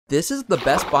this is the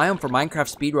best biome for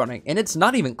Minecraft speedrunning, and it's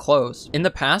not even close. In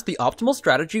the past, the optimal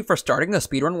strategy for starting a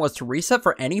speedrun was to reset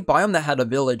for any biome that had a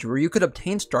village, where you could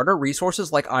obtain starter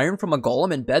resources like iron from a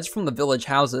golem and beds from the village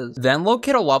houses. Then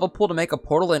locate a lava pool to make a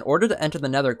portal in order to enter the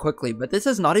nether quickly, but this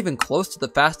is not even close to the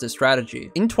fastest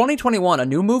strategy. In 2021, a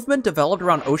new movement developed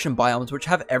around ocean biomes, which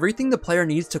have everything the player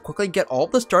needs to quickly get all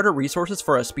of the starter resources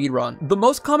for a speedrun. The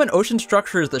most common ocean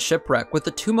structure is the shipwreck, with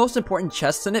the two most important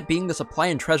chests in it being the supply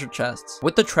and treasure chests,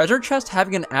 with the treasure chest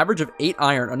having an average of 8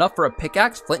 iron, enough for a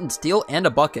pickaxe, flint and steel, and a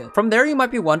bucket. From there, you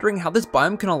might be wondering how this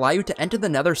biome can allow you to enter the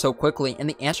nether so quickly, and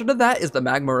the answer to that is the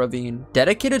magma ravine.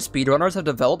 Dedicated speedrunners have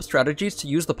developed strategies to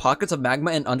use the pockets of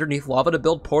magma and underneath lava to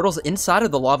build portals inside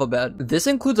of the lava bed. This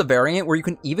includes a variant where you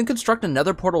can even construct a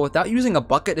nether portal without using a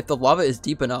bucket if the lava is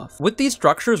deep enough. With these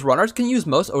structures, runners can use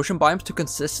most ocean biomes to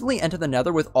consistently enter the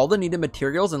nether with all the needed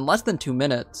materials in less than 2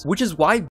 minutes, which is why